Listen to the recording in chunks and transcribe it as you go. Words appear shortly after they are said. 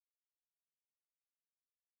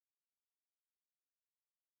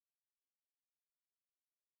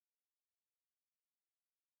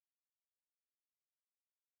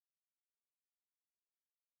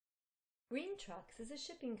Green Trucks is a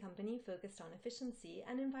shipping company focused on efficiency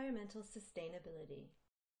and environmental sustainability.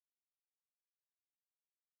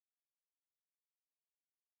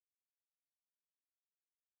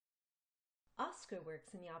 Oscar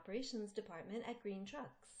works in the operations department at Green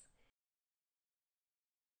Trucks.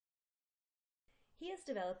 He has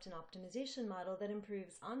developed an optimization model that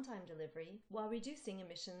improves on-time delivery while reducing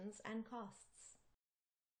emissions and costs.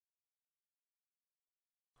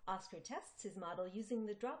 Oscar tests his model using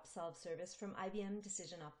the DropSolve service from IBM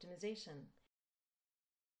Decision Optimization.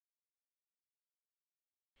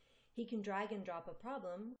 He can drag and drop a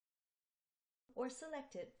problem or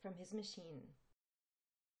select it from his machine.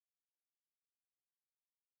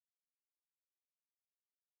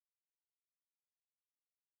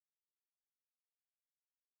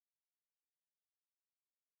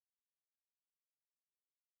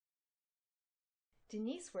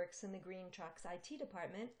 Denise works in the Green Trucks IT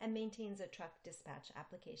department and maintains a truck dispatch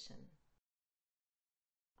application.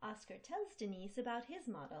 Oscar tells Denise about his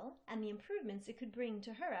model and the improvements it could bring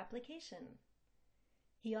to her application.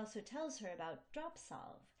 He also tells her about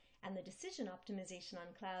DropSolve and the Decision Optimization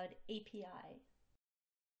on Cloud API.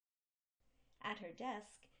 At her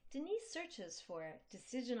desk, Denise searches for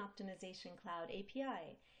Decision Optimization Cloud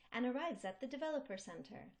API and arrives at the Developer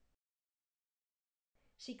Center.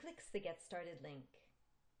 She clicks the Get Started link.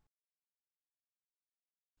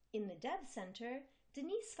 In the Dev Center,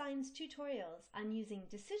 Denise finds tutorials on using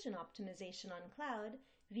Decision Optimization on Cloud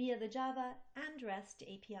via the Java and REST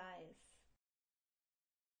APIs.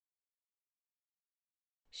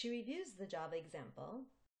 She reviews the Java example.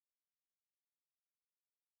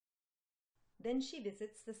 Then she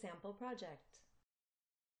visits the sample project.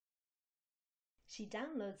 She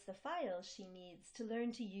downloads the files she needs to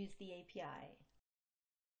learn to use the API.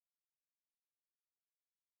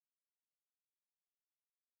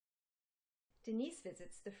 Denise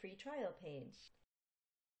visits the free trial page,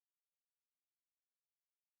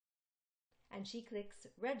 and she clicks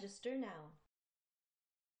Register Now.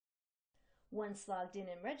 Once logged in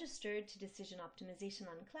and registered to Decision Optimization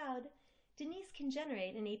on Cloud, Denise can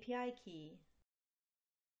generate an API key.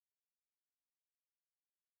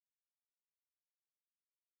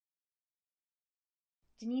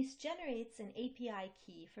 Denise generates an API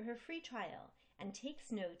key for her free trial and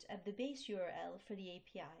takes note of the base URL for the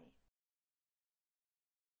API.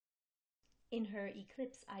 In her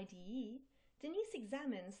Eclipse IDE, Denise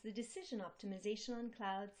examines the Decision Optimization on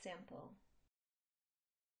Cloud sample.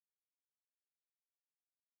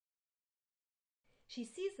 She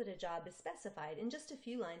sees that a job is specified in just a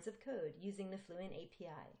few lines of code using the Fluent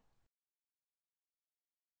API.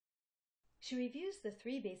 She reviews the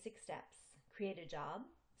 3 basic steps: create a job,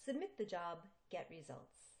 submit the job, get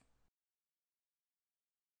results.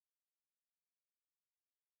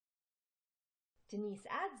 Denise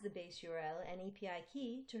adds the base URL and API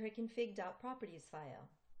key to her config.properties file.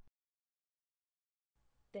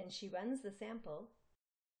 Then she runs the sample.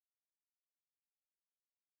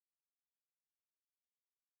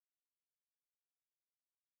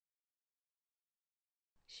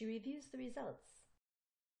 She reviews the results.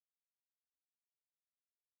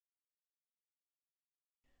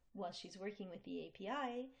 While she's working with the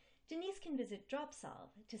API, Denise can visit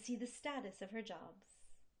DropSolve to see the status of her jobs.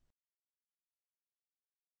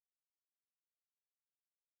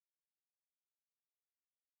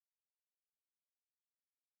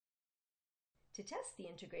 To test the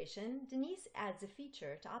integration, Denise adds a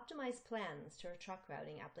feature to optimize plans to her truck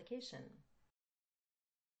routing application.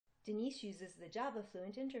 Denise uses the Java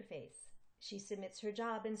Fluent interface. She submits her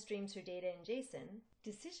job and streams her data in JSON.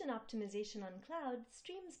 Decision Optimization on Cloud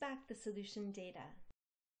streams back the solution data.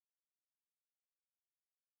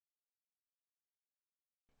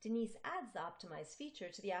 Denise adds the optimized feature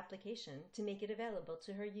to the application to make it available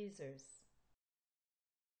to her users.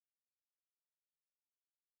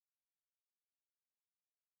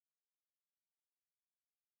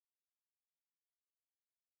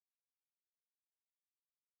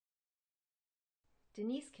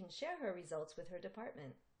 Denise can share her results with her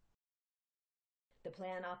department. The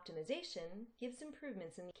plan optimization gives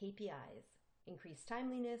improvements in the KPIs, increased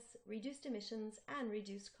timeliness, reduced emissions, and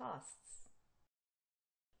reduced costs.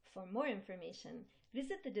 For more information,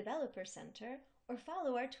 visit the Developer Center or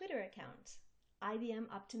follow our Twitter account, IBM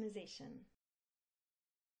Optimization.